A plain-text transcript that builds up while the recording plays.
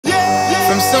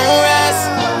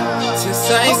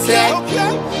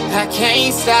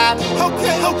can't stop.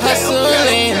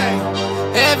 Hustling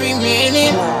every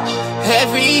minute,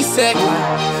 every second,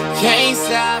 can't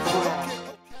stop.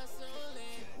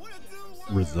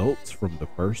 Results from the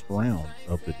first round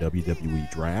of the WWE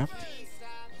Draft.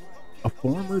 A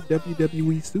former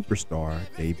WWE superstar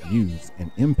debuts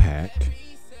in Impact,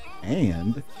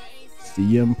 and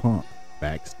CM Punk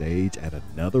backstage at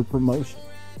another promotion.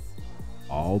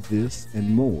 All this and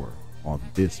more on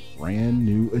this brand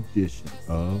new edition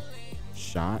of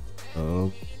Shot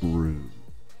of Brew.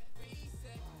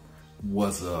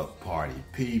 What's up, party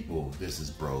people? This is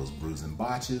Bros, Brews, and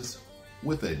Botches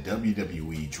with a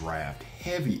WWE Draft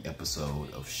heavy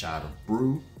episode of Shot of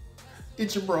Brew.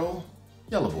 It's your bro,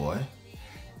 Yellow Boy.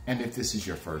 And if this is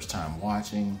your first time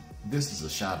watching, this is a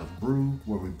Shot of Brew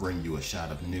where we bring you a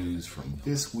shot of news from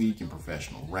this week in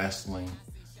professional wrestling.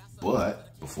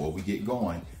 But before we get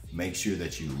going, make sure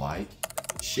that you like,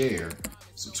 share,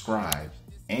 subscribe,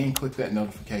 and click that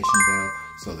notification bell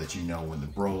so that you know when the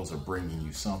bros are bringing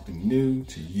you something new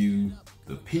to you,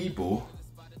 the people.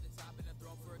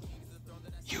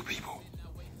 You people.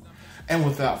 And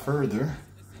without further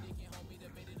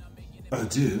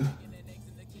ado,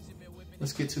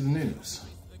 let's get to the news.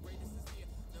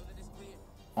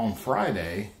 On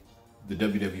Friday, the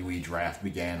WWE Draft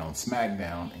began on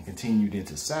SmackDown and continued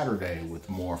into Saturday with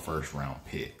more first-round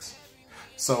picks.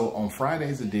 So on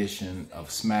Friday's edition of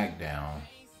SmackDown,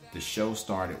 the show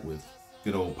started with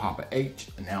good old Papa H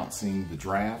announcing the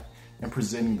draft and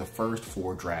presenting the first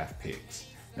 4 draft picks.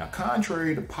 Now,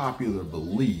 contrary to popular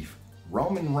belief,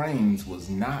 Roman Reigns was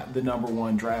not the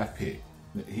 #1 draft pick.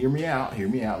 Hear me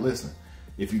out, listen.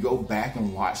 If you go back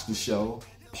and watch the show,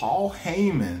 Paul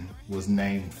Heyman was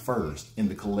named first in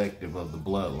the collective of the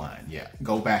bloodline. Yeah,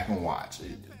 go back and watch.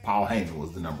 Paul Heyman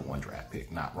was the #1 draft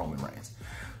pick, not Roman Reigns.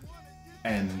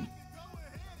 And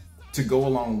to go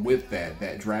along with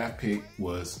that draft pick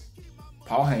was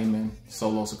Paul Heyman,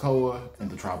 Solo Sikoa, and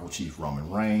the Tribal Chief Roman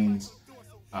Reigns,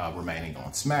 remaining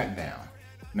on SmackDown.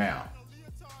 Now,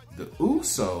 the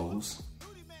Usos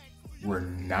were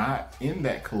not in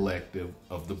that collective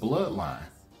of the bloodline.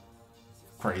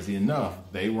 Crazy enough,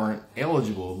 they weren't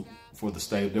eligible for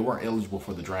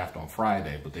the draft on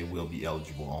Friday, but they will be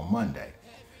eligible on Monday.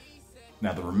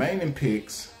 Now, the remaining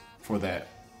picks for that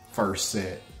first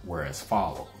set were as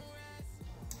follows.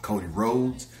 Cody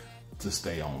Rhodes to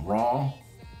stay on Raw,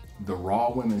 the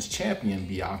Raw Women's Champion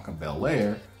Bianca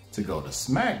Belair to go to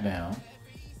SmackDown,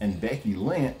 and Becky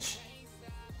Lynch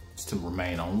to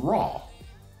remain on Raw.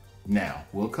 Now,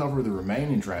 we'll cover the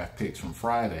remaining draft picks from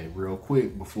Friday real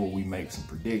quick before we make some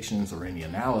predictions or any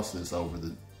analysis over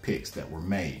the picks that were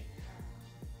made.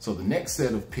 So the next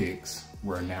set of picks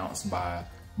were announced by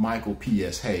Michael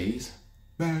P.S. Hayes,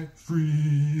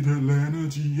 Backstreet Atlanta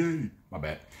GA, my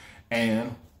bad,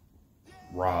 and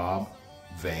Rob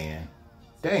Van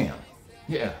Dam.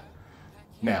 Yeah.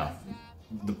 Now,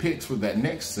 the picks for that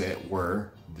next set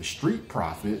were the Street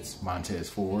Profits, Montez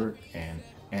Ford and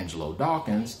Angelo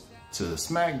Dawkins, to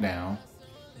SmackDown,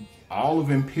 all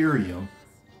of Imperium,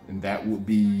 and that would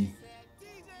be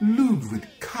Ludwig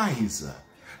Kaiser,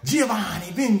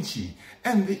 Giovanni Vinci,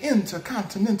 and the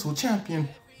Intercontinental Champion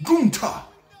Gunther.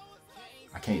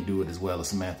 I can't do it as well as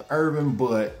Samantha Irvin,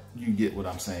 but you get what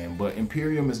I'm saying. But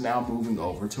Imperium is now moving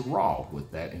over to Raw with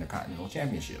that Intercontinental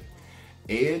Championship.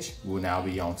 Edge will now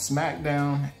be on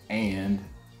SmackDown, and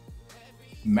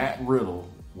Matt Riddle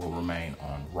will remain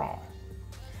on Raw.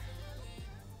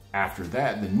 After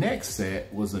that, the next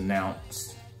set was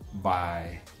announced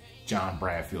by John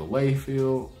Bradshaw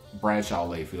Layfield,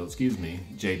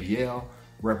 JBL,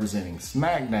 representing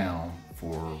SmackDown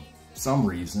for some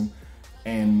reason,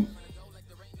 and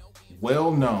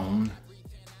well-known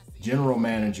general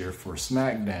manager for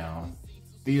SmackDown,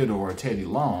 Theodore Teddy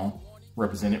Long,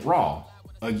 represented Raw,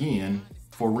 again,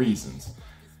 for reasons.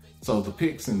 So the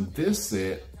picks in this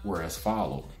set were as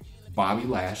followed. Bobby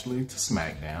Lashley to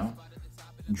SmackDown,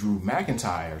 Drew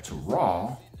McIntyre to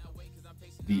Raw,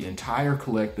 the entire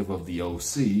collective of the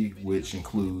OC, which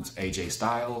includes AJ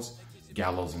Styles,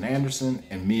 Gallows and Anderson,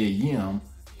 and Mia Yim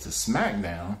to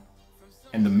SmackDown,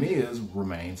 and The Miz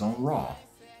remains on Raw.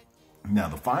 Now,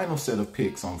 the final set of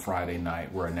picks on Friday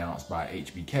night were announced by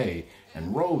HBK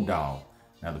and Road Dogg.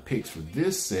 Now, the picks for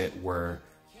this set were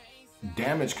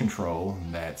Damage Control,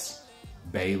 and that's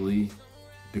Bayley,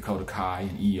 Dakota Kai,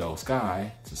 and Io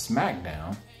Sky to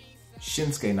SmackDown,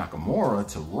 Shinsuke Nakamura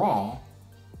to Raw,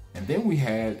 and then we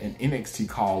had an NXT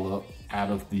call-up out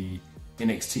of the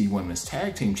NXT Women's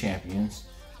Tag Team Champions,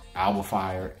 Alba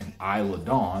Fire and Isla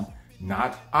Dawn,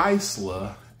 not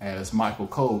Isla, as Michael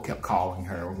Cole kept calling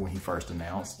her when he first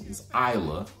announced, is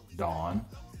Isla Dawn.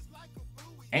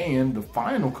 And the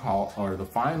final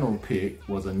pick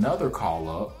was another call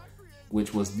up,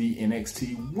 which was the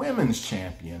NXT Women's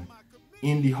Champion,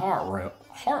 Indy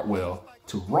Hartwell,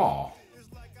 to Raw.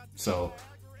 So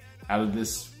out of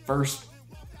this first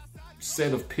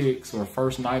set of picks, or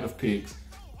first night of picks,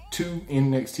 2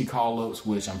 NXT call-ups,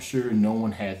 which I'm sure no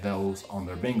one had those on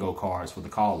their bingo cards for the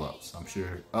call-ups. I'm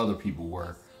sure other people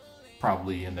were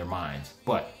probably in their minds.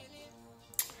 But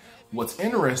what's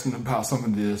interesting about some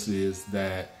of this is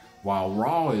that while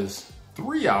Raw is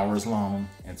 3 hours long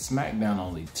and SmackDown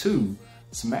only 2,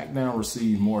 SmackDown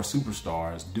received more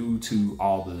superstars due to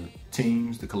all the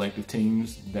teams, the collective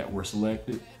teams that were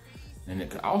selected. And it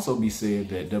could also be said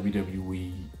that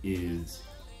WWE is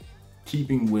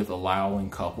keeping with allowing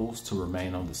couples to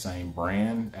remain on the same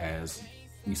brand, as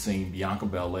we've seen Bianca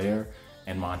Belair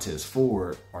and Montez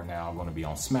Ford are now going to be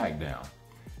on SmackDown.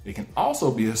 It can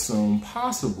also be assumed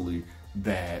possibly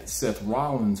that Seth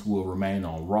Rollins will remain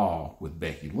on Raw with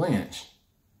Becky Lynch,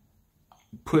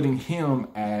 putting him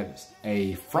as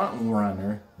a front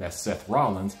runner, that's Seth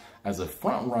Rollins, as a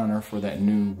front runner for that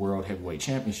new World Heavyweight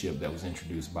Championship that was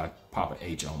introduced by Papa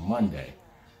H on Monday.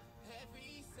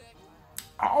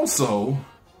 Also,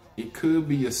 it could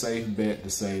be a safe bet to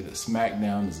say that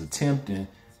SmackDown is attempting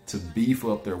to beef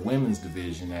up their women's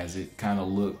division, as it kind of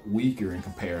looked weaker in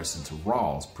comparison to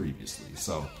Raw's previously.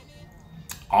 So,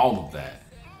 all of that.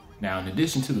 Now, in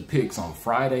addition to the picks on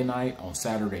Friday night, on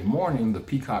Saturday morning, the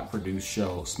Peacock-produced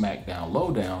show SmackDown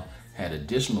Lowdown had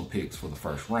additional picks for the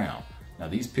first round. Now,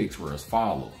 these picks were as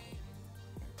follows: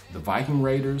 the Viking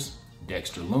Raiders,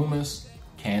 Dexter Lumis,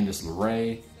 Candice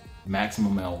LeRae,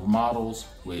 Maximum Male Models,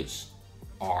 which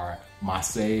are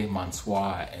Marseille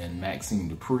Mansois and Maxine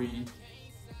Dupree,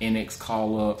 NXT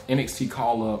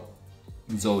call-up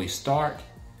Zoe Stark,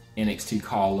 NXT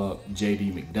call-up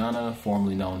JD McDonough,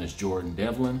 formerly known as Jordan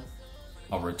Devlin,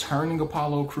 a returning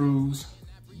Apollo Crews,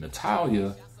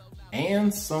 Natalya,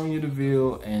 and Sonya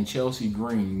Deville and Chelsea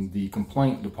Green, the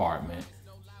complaint department.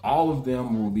 All of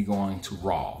them will be going to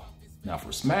Raw. Now for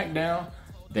SmackDown,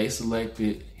 they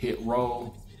selected Hit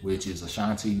Row, which is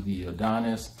Ashanti the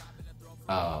Adonis,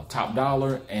 Top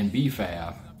Dollar, and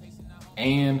B-Fab,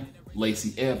 and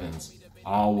Lacey Evans.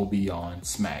 All will be on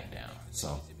SmackDown.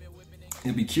 So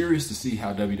it'll be curious to see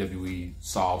how WWE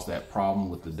solves that problem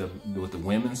with the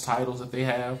women's titles that they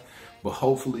have, but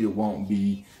hopefully it won't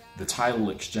be the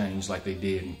title exchange like they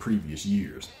did in previous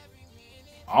years.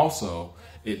 Also,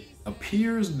 it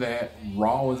appears that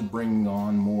Raw is bringing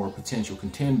on more potential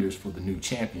contenders for the new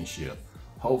championship.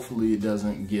 Hopefully it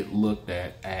doesn't get looked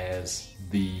at as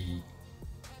the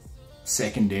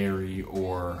secondary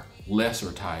or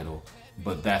lesser title,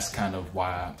 but that's kind of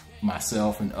why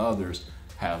myself and others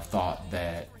have thought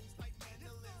that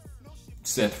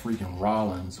Seth freaking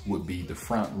Rollins would be the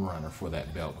front runner for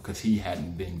that belt, because he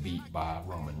hadn't been beat by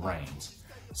Roman Reigns.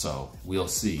 So we'll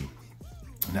see.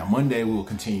 Now Monday we'll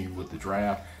continue with the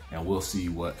draft, and we'll see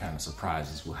what kind of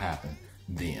surprises will happen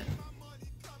then.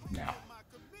 Now,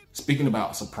 speaking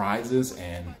about surprises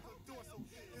and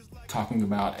talking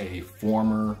about a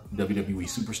former WWE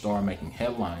superstar making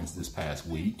headlines this past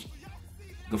week,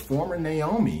 the former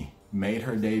Naomi made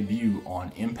her debut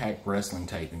on Impact Wrestling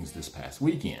tapings this past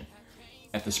weekend.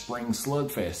 At the Spring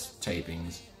Slugfest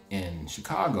tapings in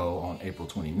Chicago on April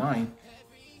 29th,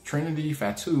 Trinity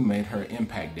Fatu made her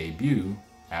Impact debut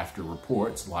after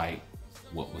reports like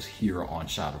what was here on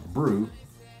Shot of Brew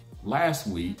last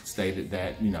week stated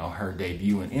that, her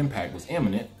debut in Impact was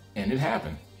imminent, and it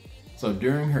happened. So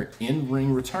during her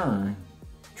in-ring return,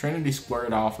 Trinity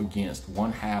squared off against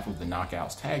one half of the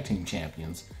Knockouts Tag Team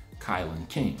Champions, Kylan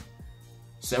King.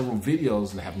 Several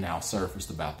videos that have now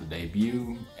surfaced about the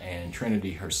debut, and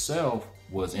Trinity herself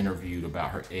was interviewed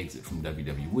about her exit from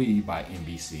WWE by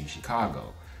NBC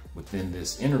Chicago. Within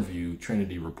this interview,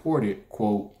 Trinity reported,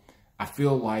 quote, "I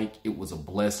feel like it was a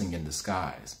blessing in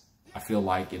disguise. I feel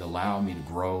like it allowed me to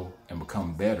grow and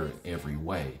become better in every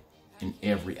way, in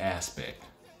every aspect,"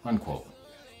 unquote.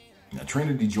 Now,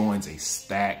 Trinity joins a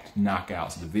stacked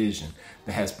Knockouts division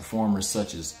that has performers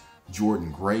such as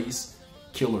Jordan Grace,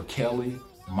 Killer Kelly,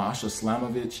 Masha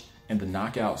Slamovich, and the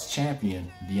Knockouts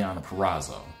champion, Deonna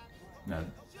Purrazzo. Now,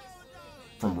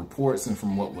 from reports and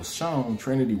from what was shown,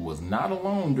 Trinity was not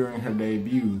alone during her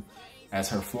debut, as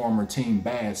her former Team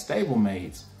Bad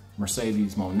stablemates,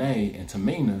 Mercedes Moné and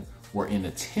Tamina, were in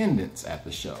attendance at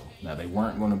the show. Now, they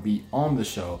weren't going to be on the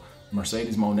show.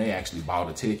 Mercedes Moné actually bought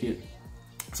a ticket,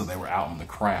 so they were out in the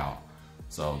crowd.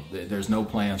 So there's no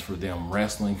plans for them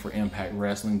wrestling for Impact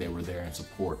Wrestling. They were there in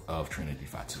support of Trinity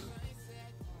Fatu.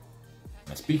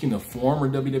 Now, speaking of former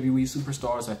WWE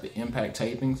superstars at the Impact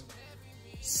tapings,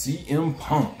 CM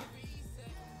Punk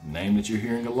name that you're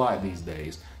hearing a lot these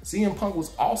days, CM Punk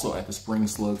was also at the Spring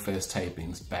Slugfest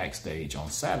tapings backstage on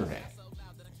Saturday.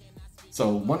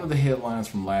 So one of the headlines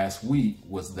from last week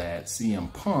was that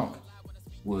CM Punk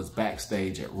was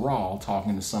backstage at Raw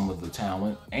talking to some of the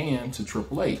talent and to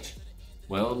Triple H.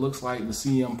 Well, it looks like the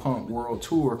CM Punk World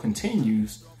Tour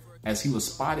continues as he was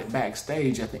spotted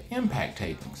backstage at the Impact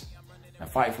tapings. Now,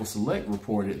 Fightful Select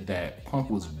reported that Punk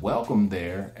was welcomed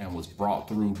there and was brought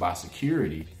through by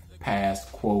security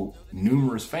past, quote,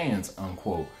 numerous fans,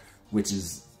 unquote, which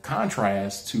is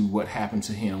contrast to what happened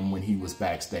to him when he was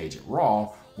backstage at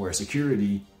Raw, where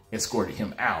security escorted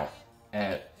him out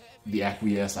at the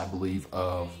acquiesce, I believe,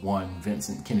 of one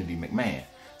Vincent Kennedy McMahon.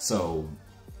 So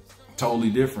totally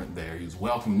different there. He was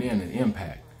welcomed in at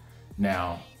Impact.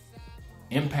 Now,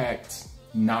 Impact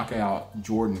knockout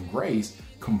Jordan Grace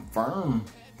confirmed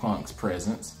Punk's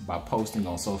presence by posting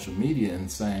on social media and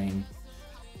saying,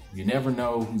 "You never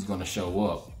know who's going to show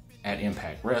up at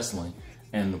Impact Wrestling,"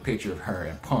 and the picture of her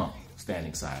and Punk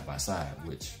standing side by side,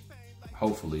 which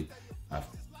hopefully I've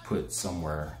put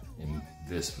somewhere in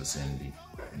this vicinity.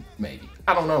 Maybe.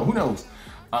 I don't know. Who knows?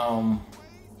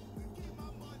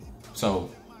 So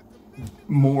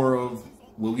more of,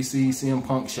 will we see CM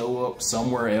Punk show up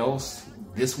somewhere else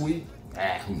this week?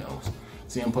 Who knows?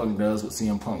 CM Punk does what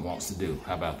CM Punk wants to do.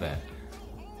 How about that?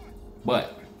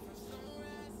 But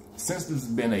since this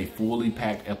has been a fully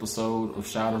packed episode of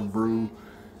Shot of Brew,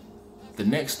 the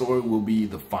next story will be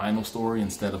the final story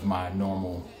instead of my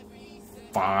normal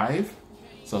 5.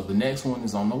 So the next one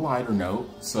is on the lighter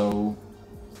note. So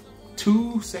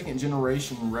 2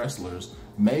 second-generation wrestlers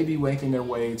may be making their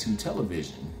way to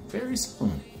television very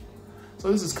soon. So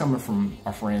this is coming from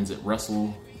our friends at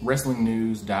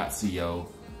WrestlingNews.co.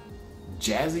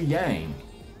 Jazzy Yang,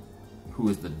 who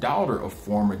is the daughter of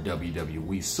former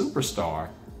WWE superstar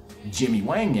Jimmy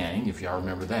Wang Yang, if y'all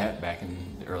remember that back in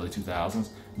the early 2000s,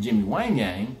 Jimmy Wang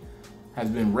Yang has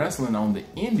been wrestling on the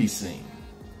indie scene.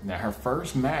 Now, her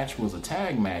first match was a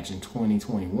tag match in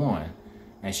 2021,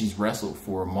 and she's wrestled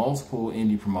for multiple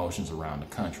indie promotions around the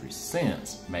country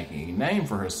since, making a name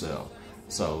for herself.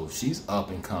 So she's up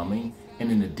and coming.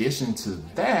 And in addition to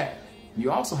that,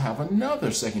 you also have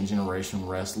another second-generation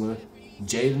wrestler,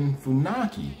 Jaden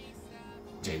Funaki.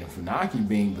 Jaden Funaki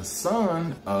being the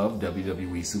son of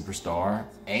WWE superstar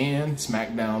and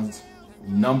SmackDown's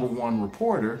 #1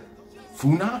 reporter,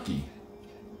 Funaki.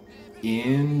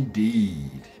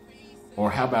 Indeed.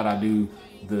 Or how about I do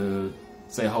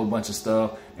say a whole bunch of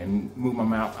stuff and move my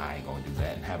mouth? I ain't gonna do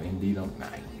that. And have Indeed on? Nah,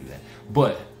 I ain't gonna do that.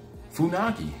 But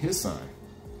Funaki, his son,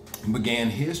 began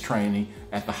his training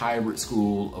at the Hybrid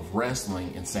School of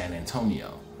Wrestling in San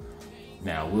Antonio.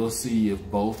 Now, we'll see if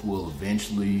both will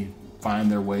eventually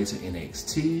find their way to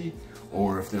NXT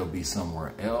or if they'll be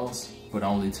somewhere else, but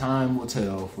only time will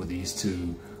tell for these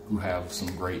two who have some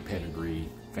great pedigree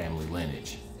family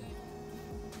lineage.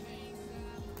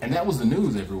 And that was the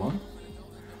news, everyone.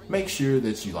 Make sure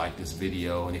that you like this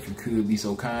video, and if you could be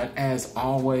so kind, as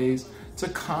always, to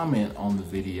comment on the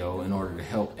video in order to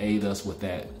help aid us with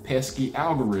that pesky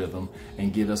algorithm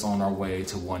and get us on our way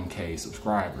to 1K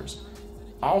subscribers.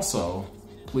 Also,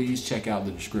 please check out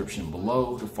the description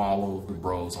below to follow the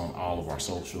bros on all of our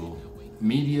social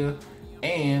media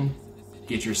and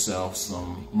get yourself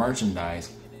some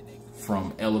merchandise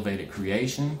from Elevated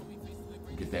Creation.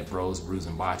 Get that Bros, Brews,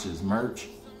 and Botches merch.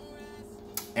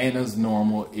 And as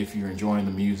normal, if you're enjoying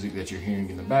the music that you're hearing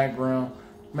in the background,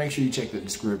 make sure you check the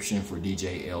description for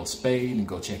DJ L Spade and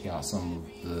go check out some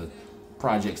of the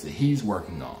projects that he's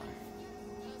working on.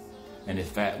 And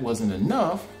if that wasn't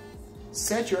enough,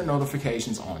 set your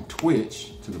notifications on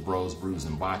Twitch to the Bros, Brews,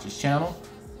 and Botches channel,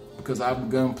 because I've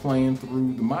begun playing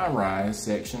through the My Rise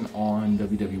section on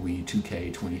WWE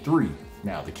 2K23.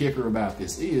 Now, the kicker about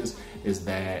this is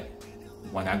that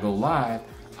when I go live,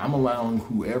 I'm allowing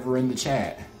whoever in the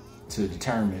chat to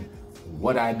determine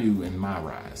what I do in My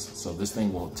Rise. So this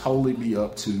thing will totally be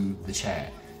up to the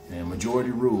chat. And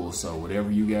majority rules, so whatever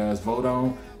you guys vote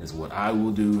on is what I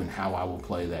will do and how I will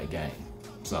play that game.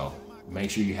 So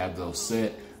make sure you have those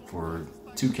set for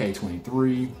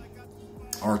 2K23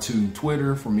 or to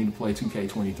Twitter for me to play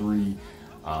 2K23.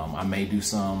 I may do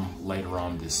some later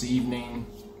on this evening.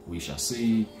 We shall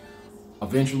see.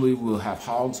 Eventually, we'll have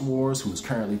Hogs Wars, who's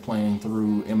currently playing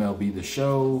through MLB The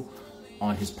Show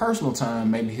on his personal time.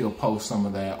 Maybe he'll post some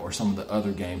of that or some of the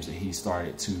other games that he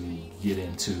started to get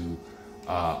into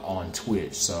on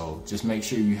Twitch. So just make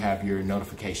sure you have your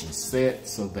notifications set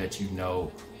so that you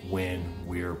know when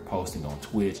we're posting on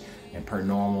Twitch. And per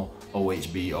normal,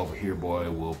 OHB over here,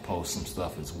 boy, will post some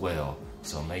stuff as well.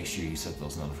 So make sure you set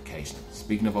those notifications.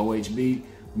 Speaking of OHB,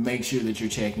 make sure that you're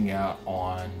checking out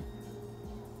on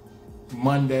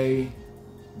Monday,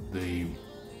 the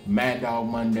Mad Dog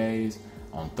Mondays.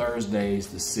 On Thursdays,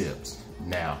 the Sips.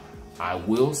 Now, I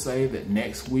will say that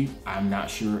next week, I'm not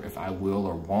sure if I will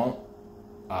or won't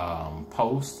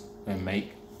post and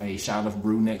make a Shot of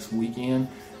Brew next weekend.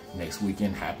 Next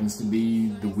weekend happens to be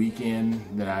the weekend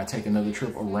that I take another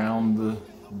trip around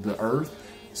the earth.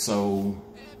 So,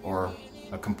 or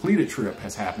a completed trip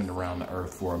has happened around the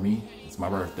earth for me. It's my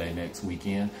birthday next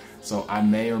weekend. So I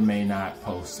may or may not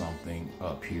post something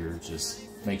up here. Just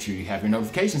make sure you have your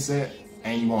notification set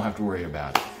and you won't have to worry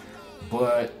about it.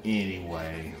 But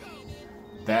anyway,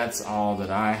 that's all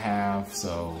that I have.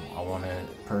 So I want to,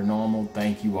 per normal,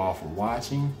 thank you all for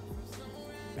watching.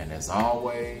 And as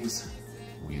always,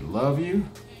 we love you.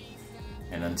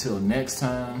 And until next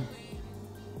time,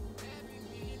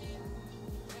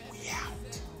 we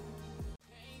out.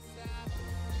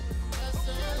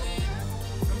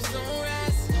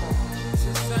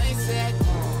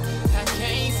 I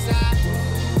can't stop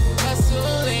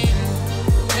hustling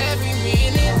every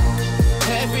minute,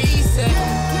 every second.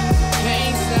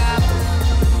 Can't stop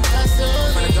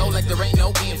hustling. Finna go like there ain't no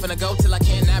end. Finna go till I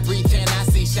cannot breathe, cannot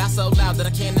see. Shout so loud that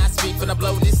I cannot speak. Finna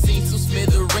blow this scene to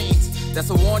smithereens. That's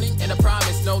a warning and a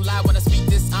promise. No lie when I speak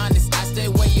this honest. I stay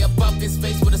way up in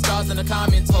space with the stars in the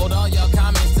comments. Hold all y'all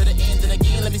comments to the end. And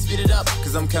again, let me speed it up.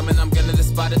 Cause I'm coming, I'm gonna the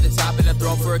spot at the top. And the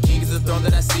throne for a king is the throne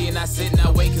that I see. And I sit and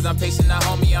I wait cause I'm patient, not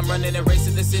homie. I'm running and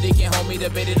racing the city. Can't hold me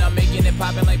debated. I'm making it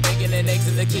popping like bacon and eggs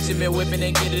in the kitchen. Been whipping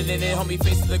and getting it in. Homie,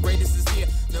 face of the greatest is here.